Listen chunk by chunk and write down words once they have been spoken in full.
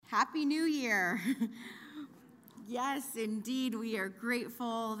Happy New Year. Yes, indeed, we are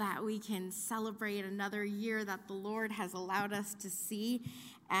grateful that we can celebrate another year that the Lord has allowed us to see.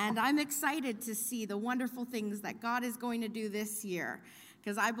 And I'm excited to see the wonderful things that God is going to do this year,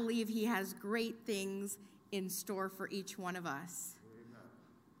 because I believe he has great things in store for each one of us.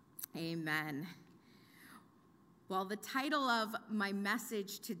 Amen. Amen. Well, the title of my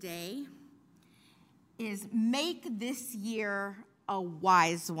message today is Make This Year a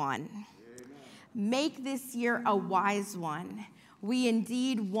Wise One. Amen. Make this year a wise one. We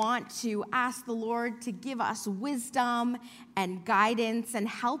indeed want to ask the Lord to give us wisdom and guidance and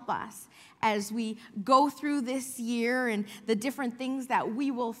help us as we go through this year and the different things that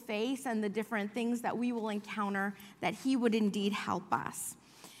we will face and the different things that we will encounter, that he would indeed help us.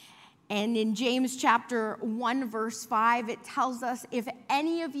 And in James chapter 1, verse 5, it tells us, if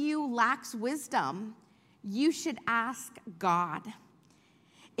any of you lacks wisdom, you should ask God.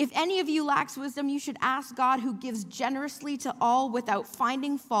 If any of you lacks wisdom, you should ask God, who gives generously to all without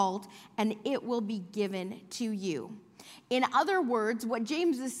finding fault, and it will be given to you. In other words, what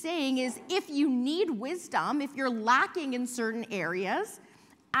James is saying is, if you need wisdom, if you're lacking in certain areas,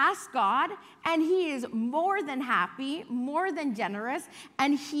 ask God, and he is more than happy, more than generous,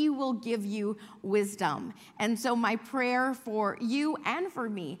 and he will give you wisdom. And so my prayer for you and for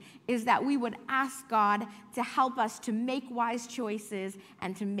me is that we would ask God to help us to make wise choices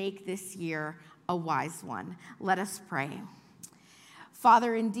and to make this year a wise one. Let us pray.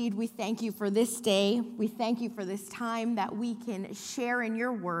 Father, indeed, we thank you for this day. We thank you for this time that we can share in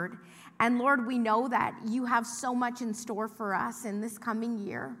your word. And Lord, we know that you have so much in store for us in this coming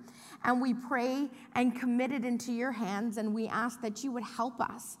year. And we pray and commit it into your hands, and we ask that you would help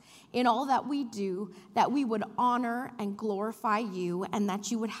us in all that we do, that we would honor and glorify you, and that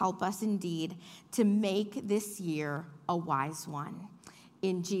you would help us indeed to make this year a wise one.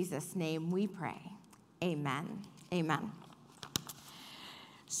 In Jesus' name we pray. Amen. Amen.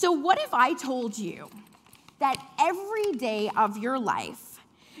 So what if I told you that every day of your life,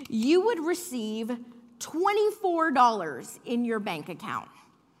 you would receive $24 in your bank account,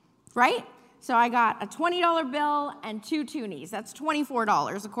 right? So I got a $20 bill and 2 toonies. That's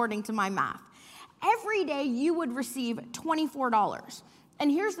 $24 according to my math. Every day you would receive $24.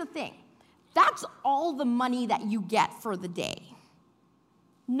 And here's the thing. That's all the money that you get for the day.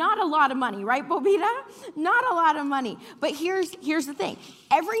 Not a lot of money, right, Bobita? Not a lot of money. But here's the thing.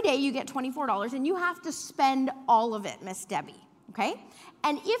 Every day you get $24 and you have to spend all of it, Miss Debbie, okay?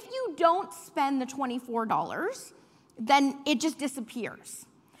 And if you don't spend the $24, then it just disappears.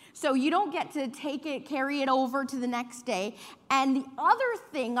 So you don't get to take it, carry it over to the next day. And the other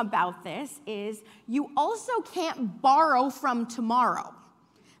thing about this is you also can't borrow from tomorrow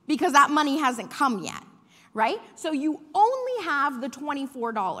because that money hasn't come yet, right? So you only have the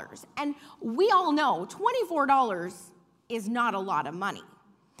 $24. And we all know $24 is not a lot of money.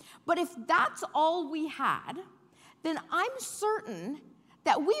 But if that's all we had, then I'm certain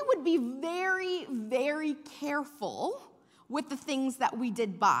that we would be very, very careful with the things that we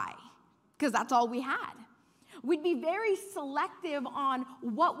did buy, because that's all we had. We'd be very selective on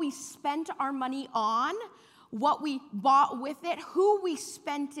what we spent our money on, what we bought with it, who we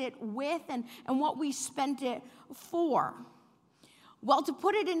spent it with, and what we spent it for. Well, to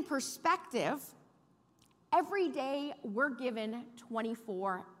put it in perspective, every day we're given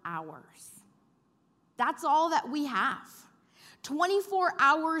 24 hours. That's all that we have. 24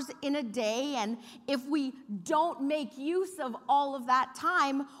 hours in a day, and if we don't make use of all of that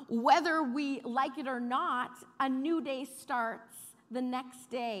time, whether we like it or not, a new day starts the next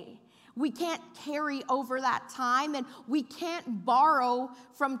day. We can't carry over that time, and we can't borrow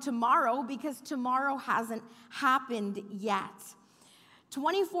from tomorrow because tomorrow hasn't happened yet.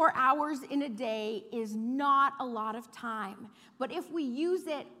 24 hours in a day is not a lot of time, but if we use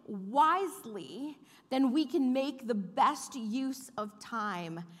it wisely, then we can make the best use of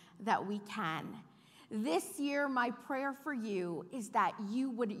time that we can. This year, my prayer for you is that you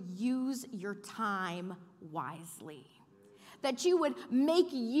would use your time wisely, that you would make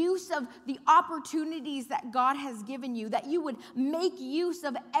use of the opportunities that God has given you, that you would make use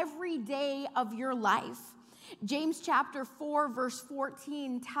of every day of your life. James chapter 4, verse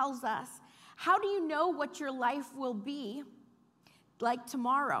 14 tells us, how do you know what your life will be like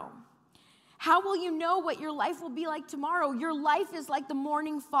tomorrow? How will you know what your life will be like tomorrow? Your life is like the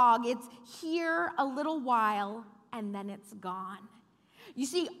morning fog. It's here a little while, and then it's gone. You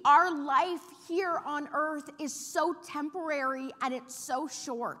see, our life here on earth is so temporary and it's so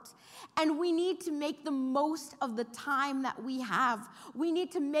short. And we need to make the most of the time that we have. We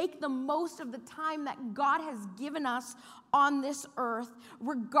need to make the most of the time that God has given us on this earth.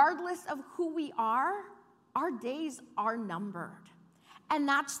 Regardless of who we are, our days are numbered. And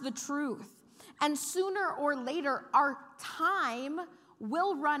that's the truth. And sooner or later, our time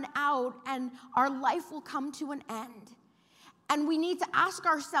will run out and our life will come to an end. And we need to ask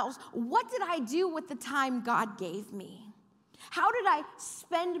ourselves, what did I do with the time God gave me? How did I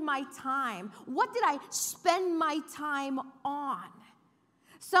spend my time? What did I spend my time on?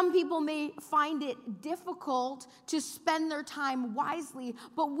 Some people may find it difficult to spend their time wisely,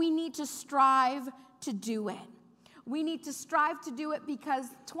 but we need to strive to do it. We need to strive to do it because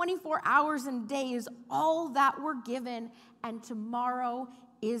 24 hours in a day is all that we're given, and tomorrow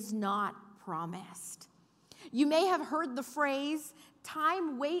is not promised. You may have heard the phrase,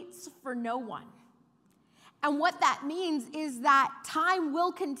 time waits for no one. And what that means is that time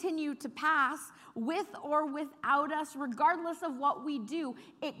will continue to pass with or without us, regardless of what we do.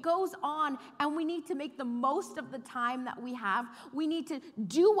 It goes on, and we need to make the most of the time that we have. We need to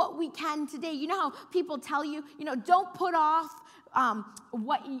do what we can today. You know how people tell you, don't put off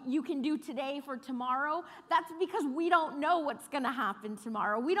what you can do today for tomorrow? That's because we don't know what's going to happen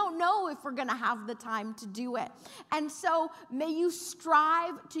tomorrow. We don't know if we're going to have the time to do it. And so may you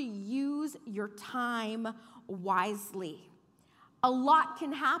strive to use your time wisely. A lot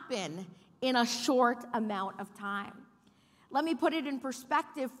can happen in a short amount of time. Let me put it in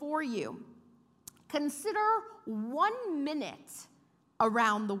perspective for you. Consider 1 minute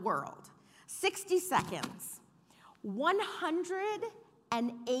around the world. 60 seconds.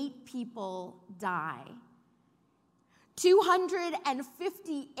 108 people die.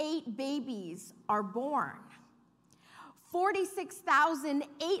 258 babies are born.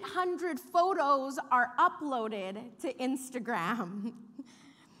 46,800 photos are uploaded to Instagram.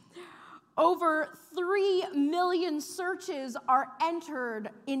 Over 3 million searches are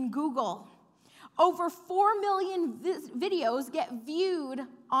entered in Google. Over 4 million videos get viewed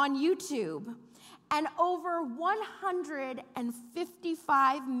on YouTube. And over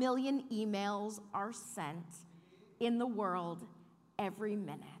 155 million emails are sent in the world every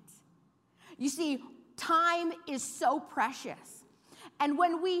minute. You see, time is so precious. And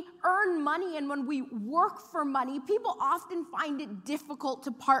when we earn money and when we work for money, people often find it difficult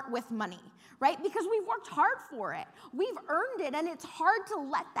to part with money, right? Because we've worked hard for it. We've earned it, and it's hard to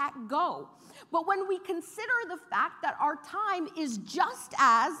let that go. But when we consider the fact that our time is just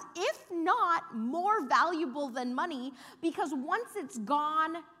as, if not more valuable than money, because once it's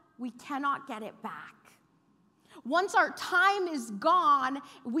gone, we cannot get it back. Once our time is gone,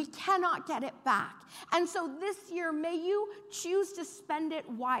 we cannot get it back. And so this year, may you choose to spend it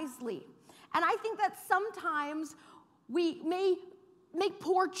wisely. And I think that sometimes we may make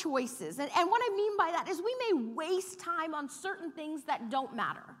poor choices. And what I mean by that is we may waste time on certain things that don't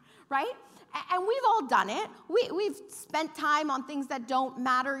matter, right? And we've all done it. We've spent time on things that don't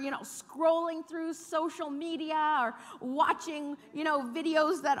matter, scrolling through social media or watching,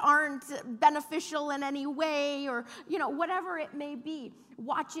 videos that aren't beneficial in any way or, whatever it may be.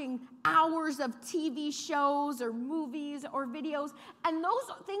 Watching hours of TV shows or movies or videos. And those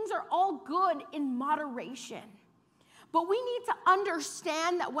things are all good in moderation. But we need to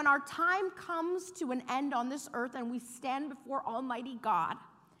understand that when our time comes to an end on this earth and we stand before Almighty God,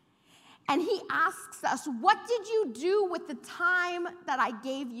 and He asks us, what did you do with the time that I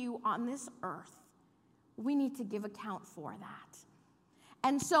gave you on this earth? We need to give account for that.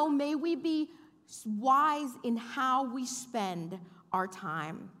 And so may we be wise in how we spend our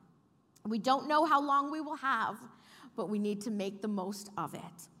time. We don't know how long we will have, but we need to make the most of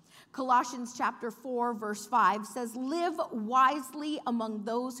it. Colossians chapter 4, verse 5 says, live wisely among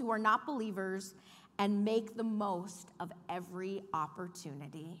those who are not believers and make the most of every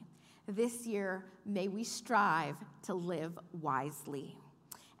opportunity. This year, may we strive to live wisely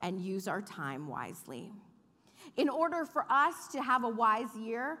and use our time wisely. In order for us to have a wise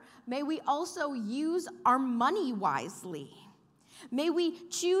year, may we also use our money wisely. May we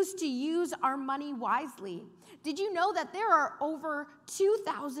choose to use our money wisely. Did you know that there are over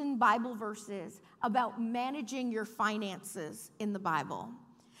 2,000 Bible verses about managing your finances in the Bible?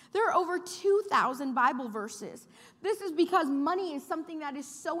 There are over 2,000 Bible verses. This is because money is something that is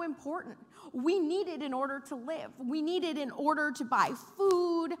so important. We need it in order to live. We need it in order to buy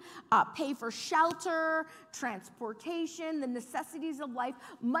food, pay for shelter, transportation, the necessities of life.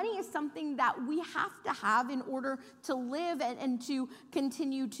 Money is something that we have to have in order to live and to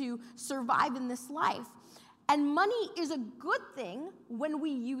continue to survive in this life. And money is a good thing when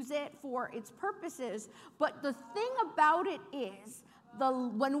we use it for its purposes. But the thing about it is,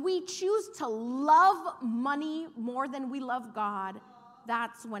 when we choose to love money more than we love God,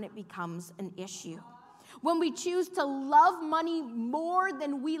 that's when it becomes an issue. When we choose to love money more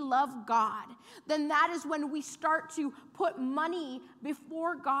than we love God, then that is when we start to put money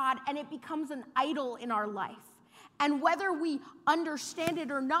before God and it becomes an idol in our life. And whether we understand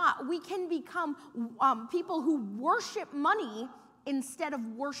it or not, we can become people who worship money instead of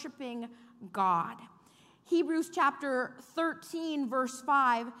worshiping God. Hebrews chapter 13, verse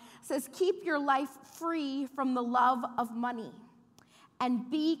 5 says, "Keep your life free from the love of money and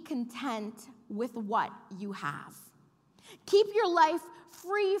be content with what you have." Keep your life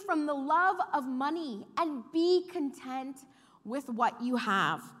free from the love of money and be content with what you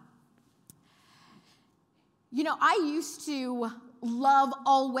have. You know, I used to love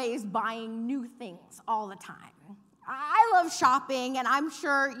always buying new things all the time. I love shopping, and I'm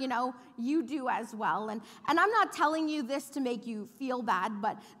sure, you do as well. And I'm not telling you this to make you feel bad,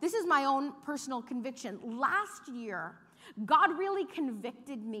 but this is my own personal conviction. Last year, God really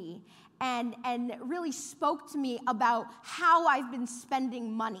convicted me and really spoke to me about how I've been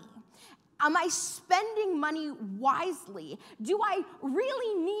spending money. Am I spending money wisely? Do I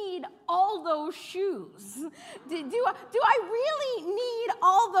really need all those shoes? Do I really need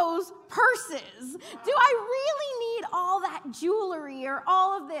all those purses? Do I really need all that jewelry or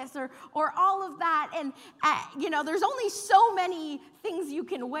all of this or all of that? And, there's only so many things you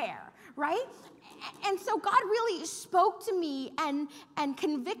can wear, right? And so God really spoke to me and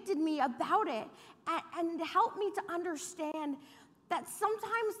convicted me about it and helped me to understand that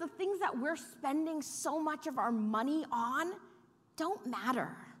sometimes the things that we're spending so much of our money on don't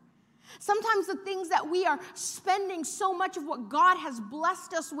matter. Sometimes the things that we are spending so much of what God has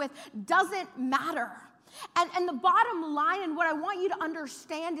blessed us with doesn't matter. And the bottom line, and what I want you to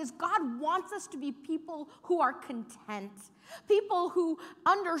understand, is God wants us to be people who are content. People who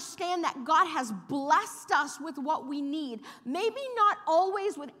understand that God has blessed us with what we need. Maybe not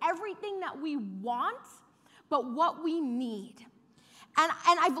always with everything that we want, but what we need.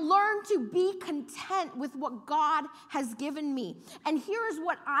 And I've learned to be content with what God has given me. And here's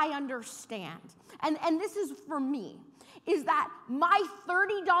what I understand, and this is for me, is that my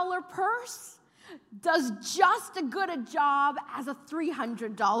 $30 purse does just as good a job as a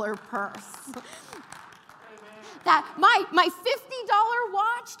 $300 purse. That my $50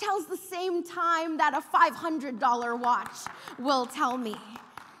 watch tells the same time that a $500 watch will tell me.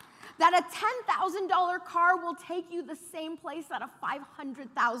 That a $10,000 car will take you the same place that a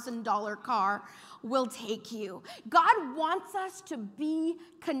 $500,000 car will take you. God wants us to be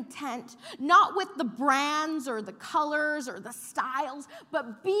content, not with the brands or the colors or the styles,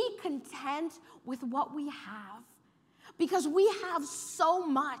 but be content with what we have. Because we have so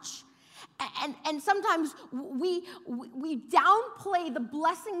much. And sometimes we downplay the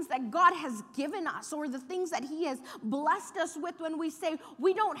blessings that God has given us or the things that He has blessed us with when we say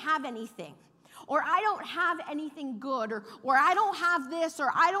we don't have anything, or I don't have anything good, or I don't have this,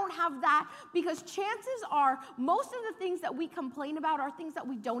 or I don't have that, because chances are most of the things that we complain about are things that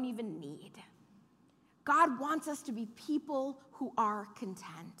we don't even need. God wants us to be people who are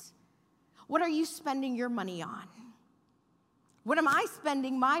content. What are you spending your money on? What am I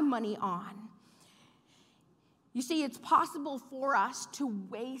spending my money on? You see, it's possible for us to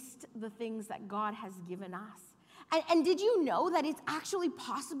waste the things that God has given us. And did you know that it's actually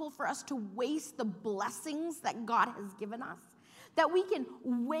possible for us to waste the blessings that God has given us? That we can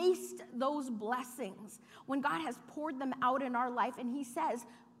waste those blessings when God has poured them out in our life. And He says,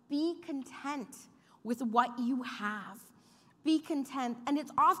 be content with what you have. Be content. And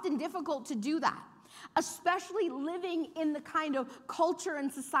it's often difficult to do that, especially living in the kind of culture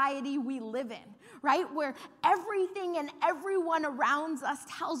and society we live in, right? Where everything and everyone around us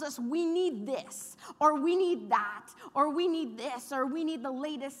tells us we need this, or we need that, or we need this, or we need the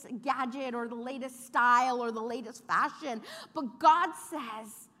latest gadget, or the latest style, or the latest fashion. But God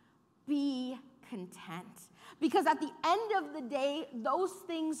says, be content. Because at the end of the day, those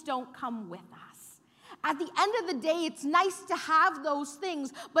things don't come with us. At the end of the day, it's nice to have those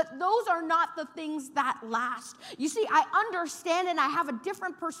things, but those are not the things that last. You see, I understand and I have a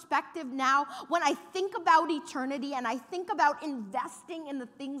different perspective now when I think about eternity and I think about investing in the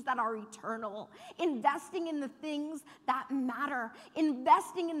things that are eternal, investing in the things that matter,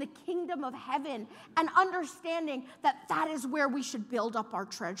 investing in the kingdom of heaven, and understanding that that is where we should build up our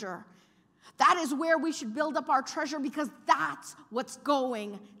treasure. That is where we should build up our treasure, because that's what's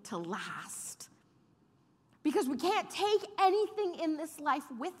going to last. Because we can't take anything in this life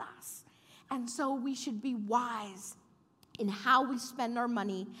with us. And so we should be wise in how we spend our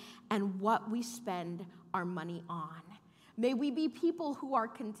money and what we spend our money on. May we be people who are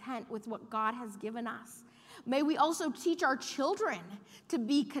content with what God has given us. May we also teach our children to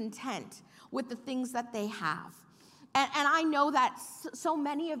be content with the things that they have. And I know that so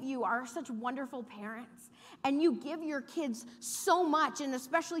many of you are such wonderful parents, and you give your kids so much, and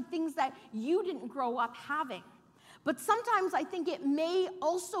especially things that you didn't grow up having. But sometimes I think it may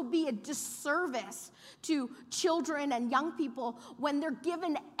also be a disservice to children and young people when they're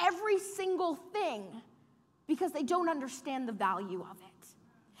given every single thing because they don't understand the value of it.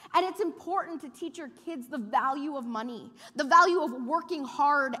 And it's important to teach your kids the value of money, the value of working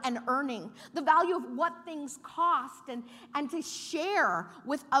hard and earning, the value of what things cost, and to share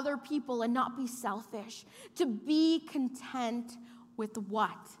with other people and not be selfish, to be content with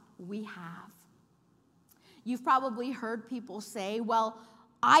what we have. You've probably heard people say, well,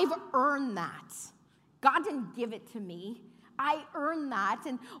 I've earned that. God didn't give it to me. I earned that.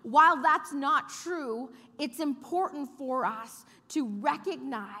 And while that's not true, it's important for us to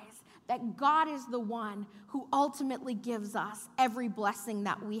recognize that God is the one who ultimately gives us every blessing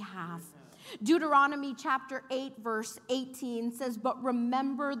that we have. Deuteronomy chapter 8, verse 18 says, "But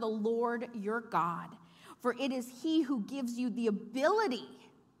remember the Lord your God, for it is he who gives you the ability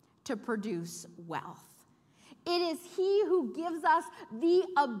to produce wealth." It is he who gives us the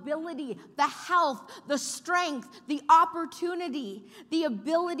ability, the health, the strength, the opportunity, the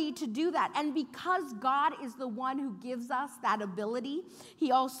ability to do that. And because God is the one who gives us that ability,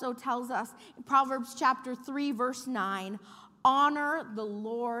 he also tells us in Proverbs chapter 3, verse 9, honor the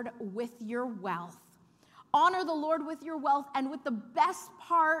Lord with your wealth. Honor the Lord with your wealth and with the best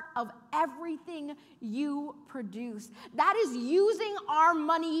part of everything you produce. That is using our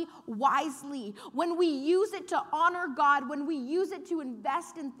money wisely. When we use it to honor God, when we use it to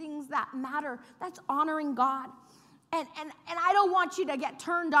invest in things that matter, that's honoring God. And I don't want you to get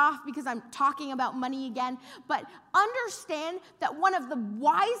turned off because I'm talking about money again, but understand that one of the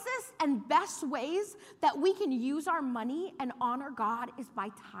wisest and best ways that we can use our money and honor God is by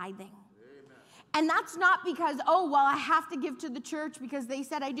tithing. And that's not because, oh, well, I have to give to the church because they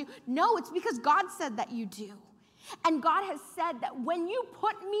said I do. No, it's because God said that you do. And God has said that when you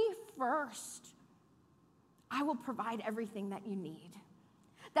put me first, I will provide everything that you need.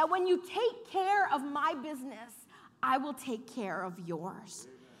 That when you take care of my business, I will take care of yours.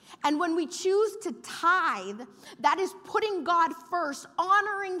 And when we choose to tithe, that is putting God first,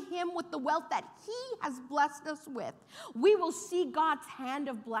 honoring him with the wealth that he has blessed us with. We will see God's hand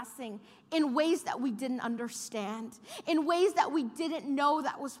of blessing in ways that we didn't understand, in ways that we didn't know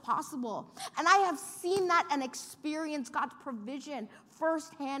that was possible. And I have seen that and experienced God's provision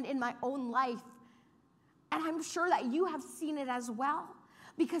firsthand in my own life. And I'm sure that you have seen it as well,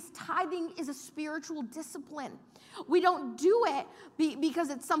 because tithing is a spiritual discipline. We don't do it because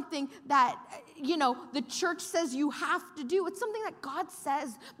it's something that, the church says you have to do. It's something that God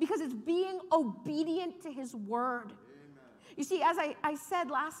says because it's being obedient to his word. Amen. You see, as I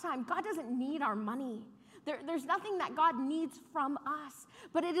said last time, God doesn't need our money. There's nothing that God needs from us,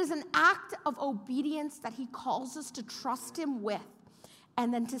 but it is an act of obedience that he calls us to trust him with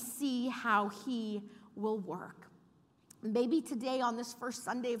and then to see how he will work. Maybe today on this first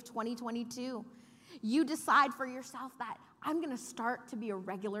Sunday of 2022, you decide for yourself that I'm going to start to be a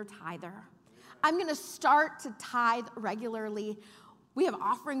regular tither. I'm going to start to tithe regularly. We have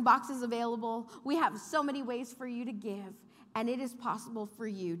offering boxes available. We have so many ways for you to give, and it is possible for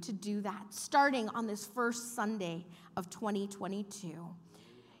you to do that starting on this first Sunday of 2022.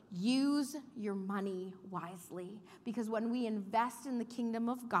 Use your money wisely, because when we invest in the kingdom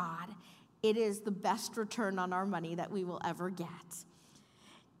of God, it is the best return on our money that we will ever get.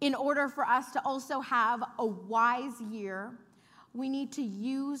 In order for us to also have a wise year, we need to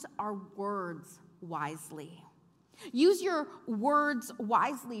use our words wisely. Use your words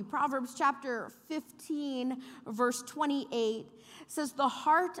wisely. Proverbs chapter 15, verse 28 says, "The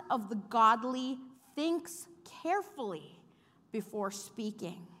heart of the godly thinks carefully before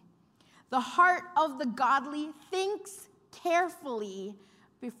speaking." The heart of the godly thinks carefully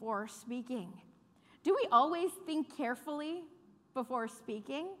before speaking. Do we always think carefully before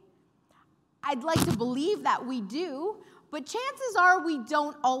speaking? I'd like to believe that we do, but chances are we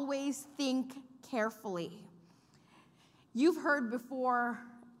don't always think carefully. You've heard before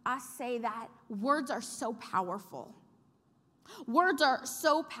us say that words are so powerful. Words are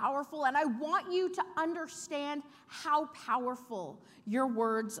so powerful, and I want you to understand how powerful your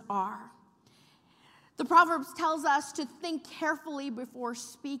words are. The Proverbs tells us to think carefully before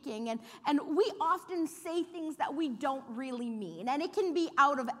speaking, and we often say things that we don't really mean. And it can be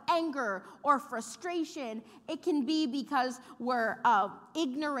out of anger or frustration. It can be because we're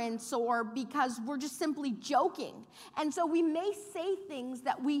ignorance or because we're just simply joking. And so we may say things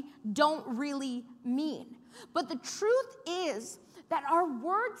that we don't really mean. But the truth is that our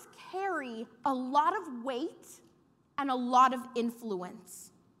words carry a lot of weight and a lot of influence.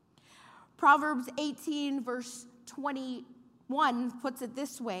 Proverbs 18, verse 21 puts it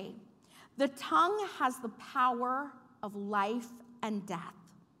this way: the tongue has the power of life and death.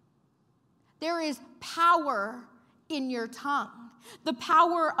 There is power in your tongue, the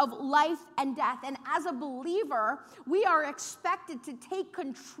power of life and death. And as a believer, we are expected to take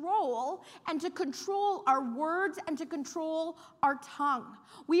control and to control our words and to control our tongue.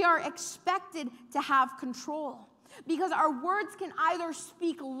 We are expected to have control because our words can either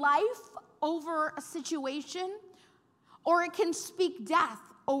speak life over a situation, or it can speak death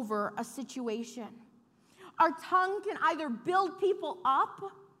over a situation. Our tongue can either build people up,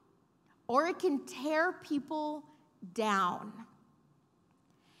 or it can tear people down.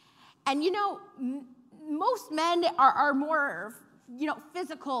 And most men are more,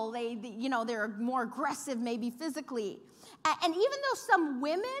 physical. They're more aggressive, maybe physically. And even though some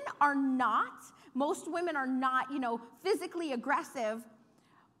women are not, most women are not, physically aggressive,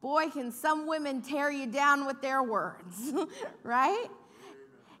 boy, can some women tear you down with their words, right?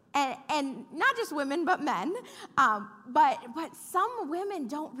 And not just women, but men. But some women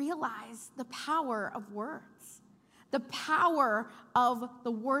don't realize the power of words, the power of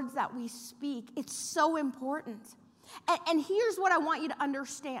the words that we speak. It's so important. And here's what I want you to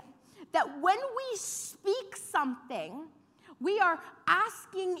understand, that when we speak something, we are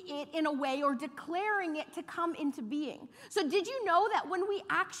asking it in a way or declaring it to come into being. So did you know that when we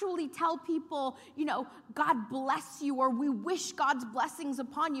actually tell people, God bless you, or we wish God's blessings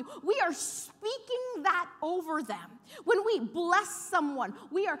upon you, we are speaking that over them. When we bless someone,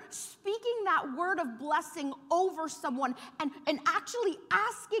 we are speaking that word of blessing over someone and actually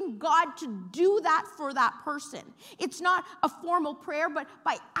asking God to do that for that person. It's not a formal prayer, but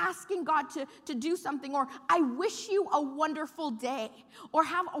by asking God to do something, or I wish you a wonderful day, or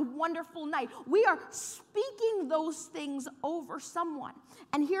have a wonderful night. We are speaking those things over someone.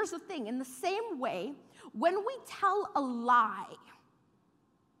 And here's the thing, in the same way, when we tell a lie,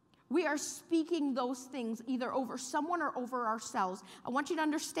 we are speaking those things either over someone or over ourselves. I want you to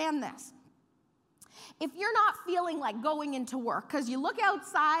understand this. If you're not feeling like going into work, because you look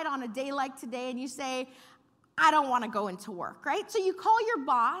outside on a day like today and you say, I don't want to go into work, right? So you call your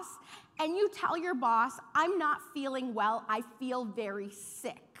boss and you tell your boss, I'm not feeling well, I feel very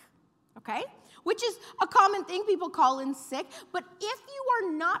sick, okay? Which is a common thing, people call in sick. But if you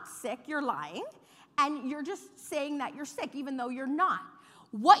are not sick, you're lying, and you're just saying that you're sick, even though you're not.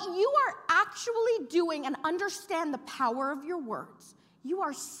 What you are actually doing, and understand the power of your words, you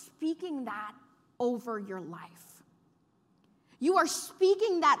are speaking that over your life. You are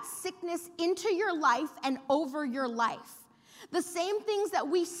speaking that sickness into your life and over your life. The same things that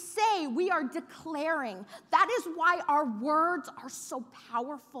we say, we are declaring. That is why our words are so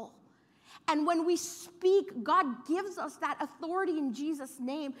powerful. And when we speak, God gives us that authority in Jesus'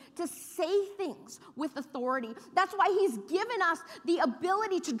 name to say things with authority. That's why He's given us the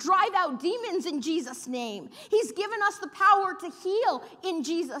ability to drive out demons in Jesus' name. He's given us the power to heal in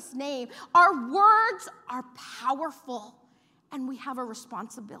Jesus' name. Our words are powerful, and we have a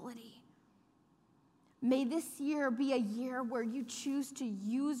responsibility. May this year be a year where you choose to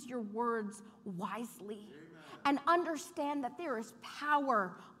use your words wisely. And understand that there is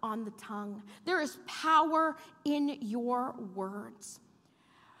power on the tongue. There is power in your words.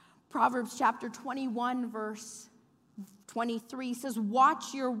 Proverbs chapter 21, verse 23 says,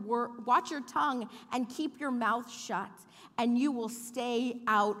 watch your tongue and keep your mouth shut, and you will stay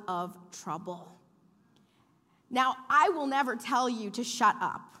out of trouble. Now, I will never tell you to shut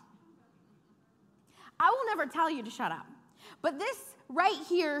up. I will never tell you to shut up. But this right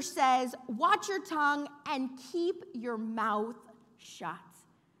here says, watch your tongue and keep your mouth shut.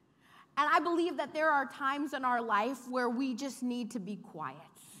 And I believe that there are times in our life where we just need to be quiet,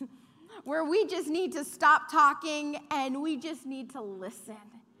 where we just need to stop talking and we just need to listen.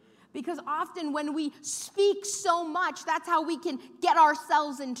 Because often when we speak so much, that's how we can get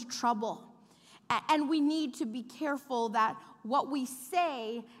ourselves into trouble. And we need to be careful that what we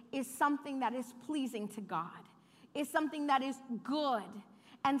say is something that is pleasing to God, is something that is good,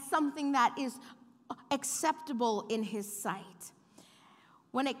 and something that is acceptable in His sight.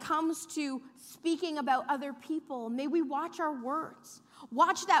 When it comes to speaking about other people, may we watch our words.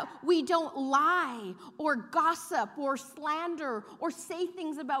 Watch that we don't lie or gossip or slander or say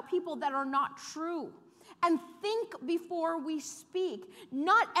things about people that are not true. And think before we speak.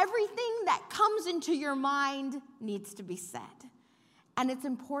 Not everything that comes into your mind needs to be said. And it's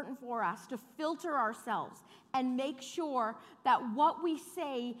important for us to filter ourselves and make sure that what we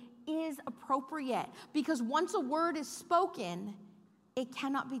say is appropriate. Because once a word is spoken, it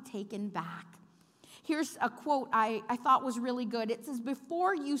cannot be taken back. Here's a quote I thought was really good. It says,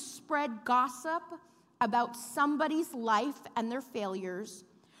 before you spread gossip about somebody's life and their failures,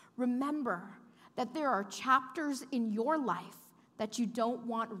 remember that there are chapters in your life that you don't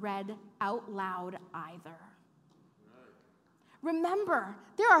want read out loud either. Remember,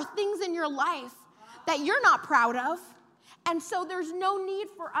 there are things in your life that you're not proud of, and so there's no need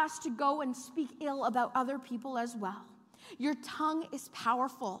for us to go and speak ill about other people as well. Your tongue is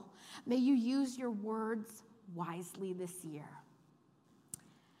powerful. May you use your words wisely this year.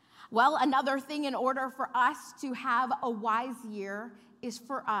 Well, another thing in order for us to have a wise year is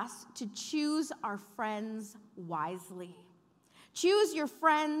for us to choose our friends wisely. Choose your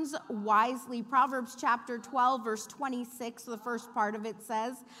friends wisely. Proverbs chapter 12, verse 26, the first part of it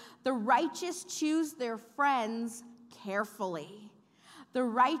says, the righteous choose their friends carefully. The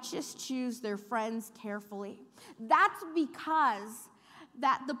righteous choose their friends carefully. That's because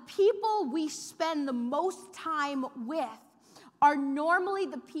that the people we spend the most time with are normally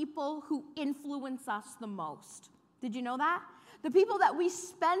the people who influence us the most. Did you know that? The people that we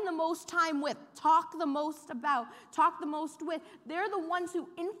spend the most time with, talk the most about, talk the most with, they're the ones who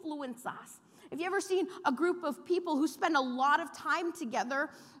influence us. Have you ever seen a group of people who spend a lot of time together?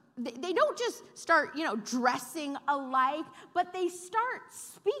 They don't just start, dressing alike, but they start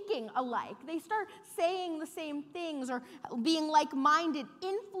speaking alike. They start saying the same things or being like-minded,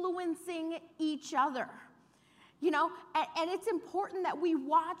 influencing each other. And it's important that we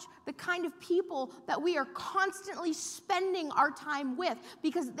watch the kind of people that we are constantly spending our time with,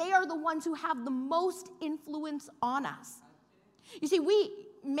 because they are the ones who have the most influence on us. You see, we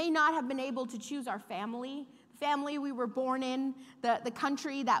may not have been able to choose our family we were born in, the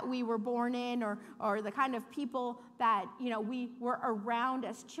country that we were born in, or the kind of people that, we were around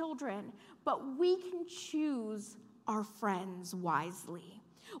as children, but we can choose our friends wisely.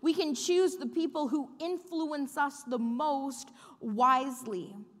 We can choose the people who influence us the most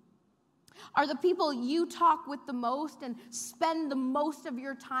wisely. Are the people you talk with the most and spend the most of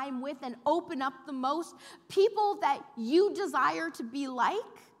your time with and open up the most people that you desire to be like?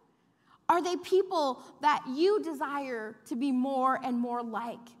 Are they people that you desire to be more and more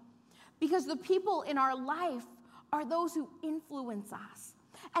like? Because the people in our life are those who influence us.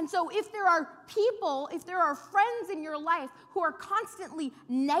 And so if there are friends in your life who are constantly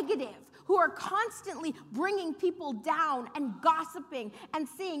negative, who are constantly bringing people down and gossiping and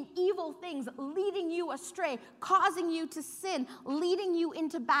saying evil things, leading you astray, causing you to sin, leading you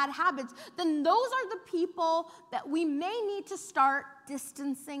into bad habits, then those are the people that we may need to start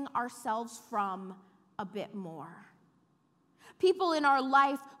distancing ourselves from a bit more. People in our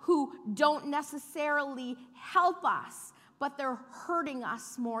life who don't necessarily help us, but they're hurting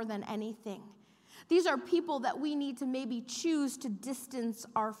us more than anything. These are people that we need to maybe choose to distance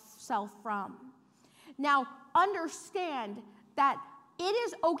ourselves from. Now, understand that it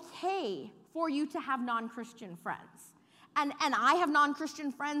is okay for you to have non-Christian friends. And I have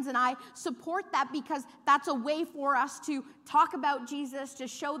non-Christian friends, and I support that because that's a way for us to talk about Jesus, to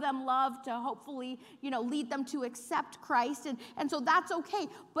show them love, to hopefully, lead them to accept Christ. And so that's okay.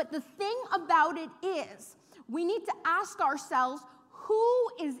 But the thing about it is, we need to ask ourselves, who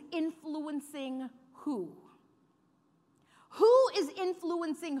is influencing who? Who is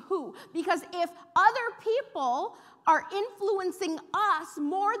influencing who? Because if other people are influencing us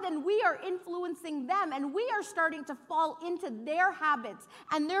more than we are influencing them, and we are starting to fall into their habits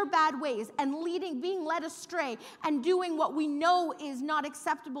and their bad ways and being led astray and doing what we know is not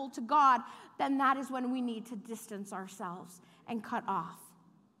acceptable to God, then that is when we need to distance ourselves and cut off.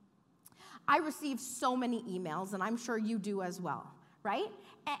 I receive so many emails, and I'm sure you do as well, right?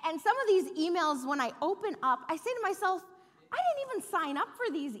 And some of these emails, when I open up, I say to myself, I didn't even sign up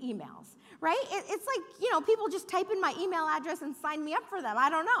for these emails, right? It's like, people just type in my email address and sign me up for them. I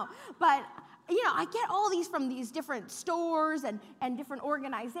don't know. But, I get all these from these different stores and different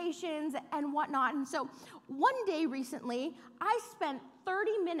organizations and whatnot. And so one day recently, I spent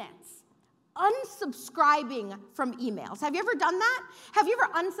 30 minutes unsubscribing from emails. Have you ever done that? Have you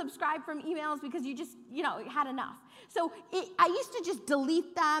ever unsubscribed from emails because you just, had enough? So I used to just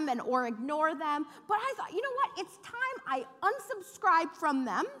delete them or ignore them, but I thought, you know what? It's time I unsubscribe from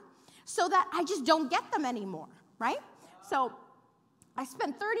them so that I just don't get them anymore, right? So I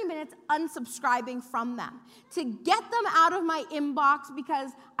spent 30 minutes unsubscribing from them to get them out of my inbox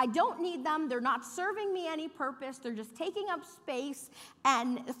because I don't need them. They're not serving me any purpose. They're just taking up space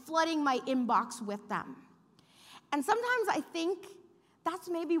and flooding my inbox with them. And sometimes I think that's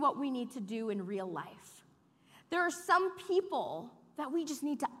maybe what we need to do in real life. There are some people that we just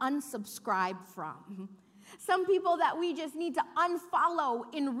need to unsubscribe from. Some people that we just need to unfollow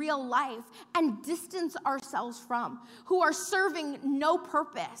in real life and distance ourselves from, who are serving no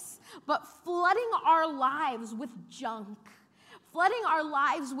purpose, but flooding our lives with junk, flooding our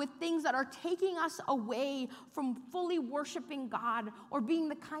lives with things that are taking us away from fully worshiping God or being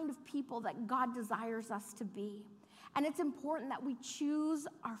the kind of people that God desires us to be. And it's important that we choose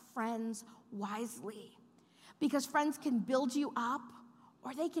our friends wisely, because friends can build you up,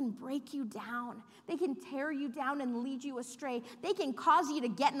 or they can break you down. They can tear you down and lead you astray. They can cause you to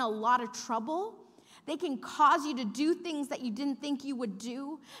get in a lot of trouble. They can cause you to do things that you didn't think you would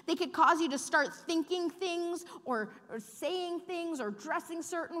do. They could cause you to start thinking things or saying things or dressing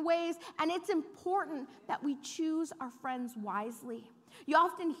certain ways. And it's important that we choose our friends wisely. You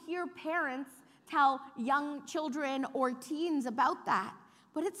often hear parents tell young children or teens about that.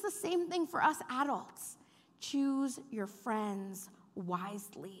 But it's the same thing for us adults. Choose your friends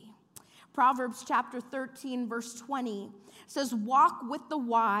wisely. Proverbs chapter 13, verse 20 says, "Walk with the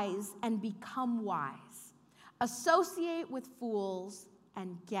wise and become wise. Associate with fools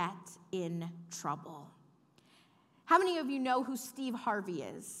and get in trouble." How many of you know who Steve Harvey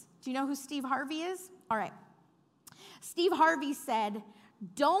is? Do you know who Steve Harvey is? All right. Steve Harvey said,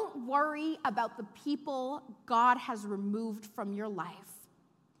 "Don't worry about the people God has removed from your life.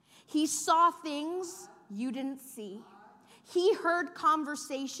 He saw things you didn't see. He heard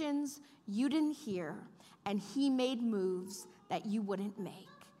conversations you didn't hear, and he made moves that you wouldn't make."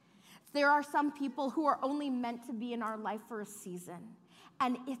 There are some people who are only meant to be in our life for a season,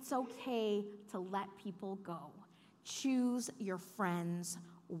 and it's okay to let people go. Choose your friends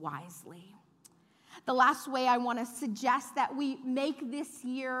wisely. The last way I want to suggest that we make this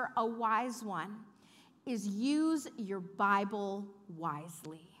year a wise one is use your Bible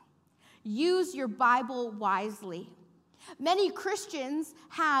wisely. Use your Bible wisely. Many Christians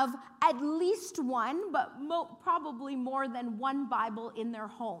have at least one, but probably more than one Bible in their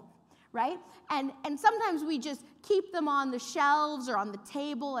home, right? And sometimes we just keep them on the shelves or on the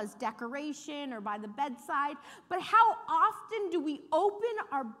table as decoration or by the bedside. But how often do we open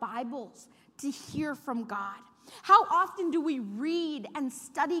our Bibles to hear from God? How often do we read and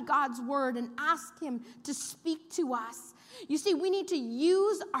study God's word and ask him to speak to us? You see, we need to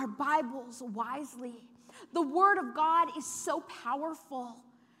use our Bibles wisely. The word of God is so powerful.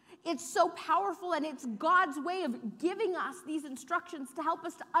 It's so powerful, and it's God's way of giving us these instructions to help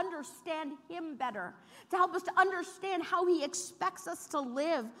us to understand him better, to help us to understand how he expects us to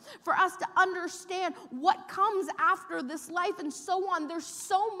live, for us to understand what comes after this life and so on. There's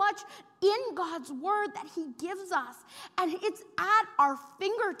so much in God's word that he gives us, and it's at our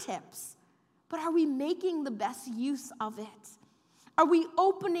fingertips. But are we making the best use of it? Are we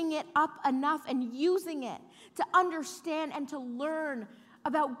opening it up enough and using it to understand and to learn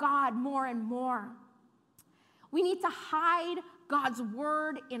about God more and more? We need to hide God's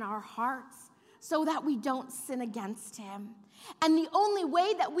word in our hearts so that we don't sin against him. And the only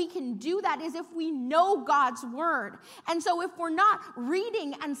way that we can do that is if we know God's word. And so if we're not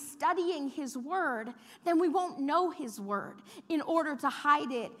reading and studying his word, then we won't know his word in order to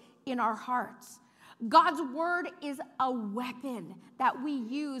hide it in our hearts. God's word is a weapon that we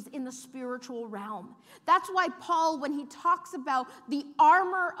use in the spiritual realm. That's why Paul, when he talks about the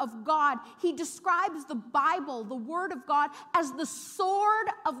armor of God, he describes the Bible, the word of God, as the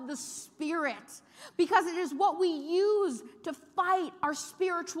sword of the Spirit, because it is what we use to fight our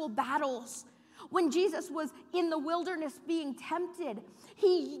spiritual battles. When Jesus was in the wilderness being tempted,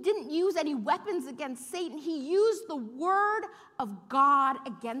 he didn't use any weapons against Satan. He used the word of God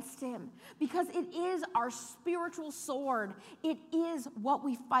against him, because it is our spiritual sword. It is what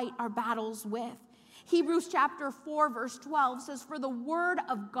we fight our battles with. Hebrews chapter 4, verse 12 says, "For the word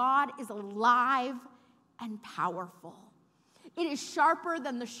of God is alive and powerful. It is sharper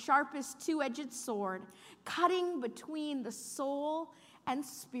than the sharpest two-edged sword, cutting between the soul and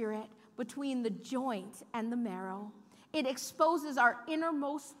spirit, between the joint and the marrow. It exposes our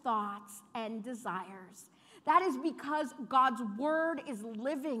innermost thoughts and desires." That is because God's word is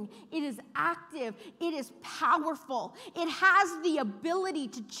living, it is active, it is powerful. It has the ability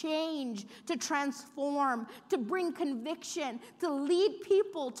to change, to transform, to bring conviction, to lead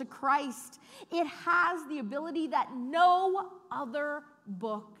people to Christ. It has the ability that no other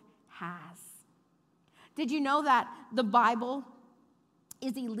book has. Did you know that the Bible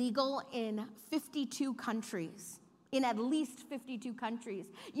is illegal in 52 countries, in at least 52 countries.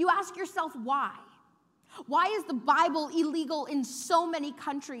 You ask yourself why? Why is the Bible illegal in so many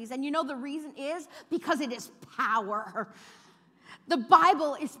countries? And you know the reason is because it is power. The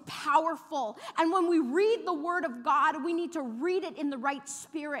Bible is powerful. And when we read the Word of God, we need to read it in the right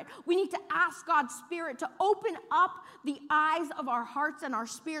spirit. We need to ask God's Spirit to open up the eyes of our hearts and our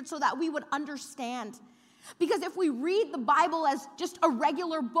spirit so that we would understand. Because if we read the Bible as just a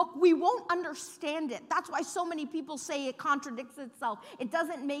regular book, we won't understand it. That's why so many people say it contradicts itself. It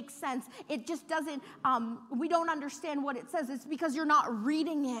doesn't make sense. It just doesn't, we don't understand what it says. It's because you're not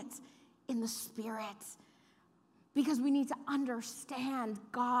reading it in the Spirit. Because we need to understand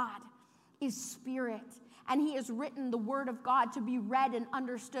God is Spirit. And He has written the Word of God to be read and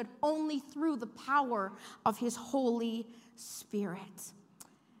understood only through the power of His Holy Spirit.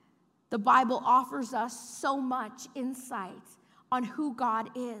 The Bible offers us so much insight on who God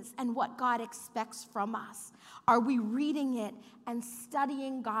is and what God expects from us. Are we reading it and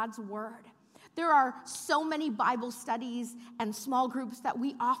studying God's Word? There are so many Bible studies and small groups that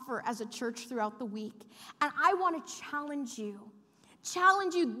we offer as a church throughout the week. And I want to challenge you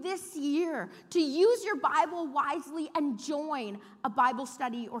this year to use your Bible wisely and join a Bible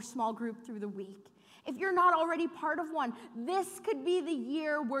study or small group through the week. If you're not already part of one, this could be the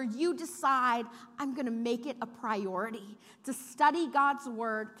year where you decide, I'm going to make it a priority to study God's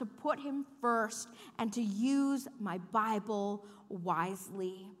Word, to put Him first, and to use my Bible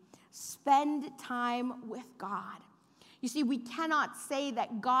wisely. Spend time with God. You see, we cannot say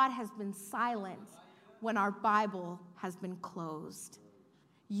that God has been silent when our Bible has been closed.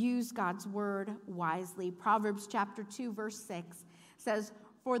 Use God's Word wisely. Proverbs chapter 2, verse 6 says,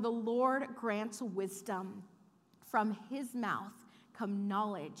 "For the Lord grants wisdom. From His mouth come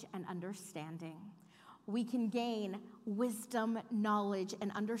knowledge and understanding." We can gain wisdom, knowledge,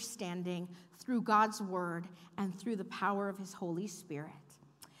 and understanding through God's Word and through the power of His Holy Spirit.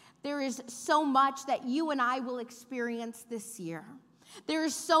 There is so much that you and I will experience this year. There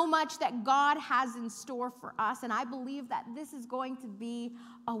is so much that God has in store for us, and I believe that this is going to be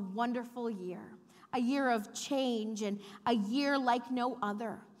a wonderful year. A year of change and a year like no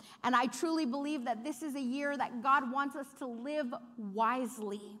other. And I truly believe that this is a year that God wants us to live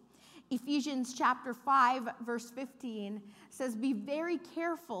wisely. Ephesians chapter 5, verse 15 says, "Be very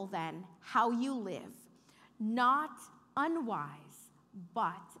careful then how you live, not unwise,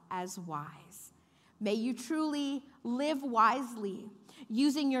 but as wise." May you truly live wisely,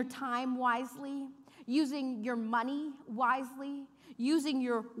 using your time wisely, using your money wisely, using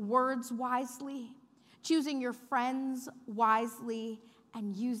your words wisely, choosing your friends wisely,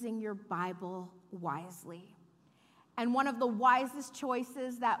 and using your Bible wisely. And one of the wisest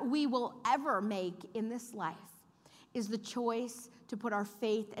choices that we will ever make in this life is the choice to put our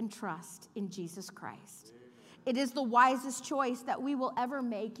faith and trust in Jesus Christ. Amen. It is the wisest choice that we will ever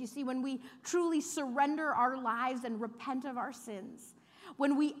make. You see, when we truly surrender our lives and repent of our sins,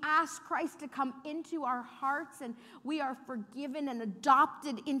 when we ask Christ to come into our hearts and we are forgiven and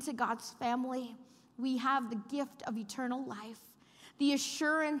adopted into God's family, we have the gift of eternal life, the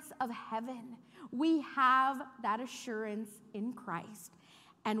assurance of heaven. We have that assurance in Christ,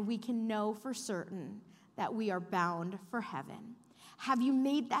 and we can know for certain that we are bound for heaven. Have you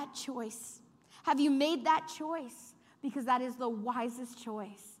made that choice? Have you made that choice? Because that is the wisest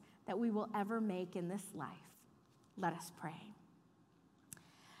choice that we will ever make in this life. Let us pray.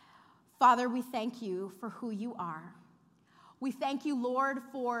 Father, we thank you for who you are. We thank you, Lord,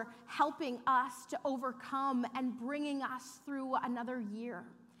 for helping us to overcome and bringing us through another year.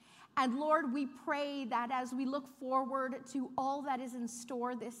 And Lord, we pray that as we look forward to all that is in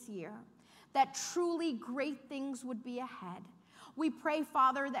store this year, that truly great things would be ahead. We pray,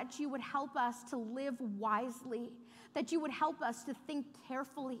 Father, that you would help us to live wisely, that you would help us to think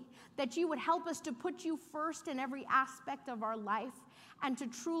carefully, that you would help us to put you first in every aspect of our life, and to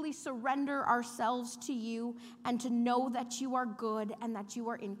truly surrender ourselves to you and to know that you are good and that you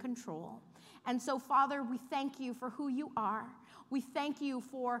are in control. And so, Father, we thank you for who you are. We thank you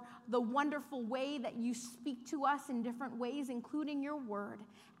for the wonderful way that you speak to us in different ways, including your word.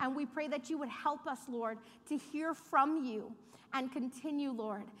 And we pray that you would help us, Lord, to hear from you and continue,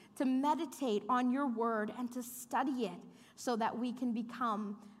 Lord, to meditate on your word and to study it so that we can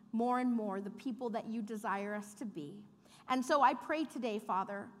become more and more the people that you desire us to be. And so I pray today,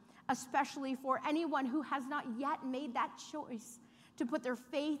 Father, especially for anyone who has not yet made that choice to put their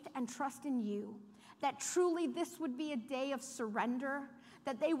faith and trust in you, that truly this would be a day of surrender,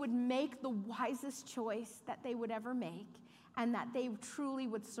 that they would make the wisest choice that they would ever make. and that they truly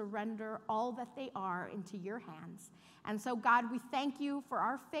would surrender all that they are into your hands. And so, God, we thank you for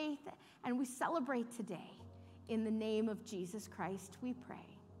our faith, and we celebrate today. In the name of Jesus Christ, we pray.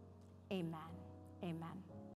 Amen. Amen.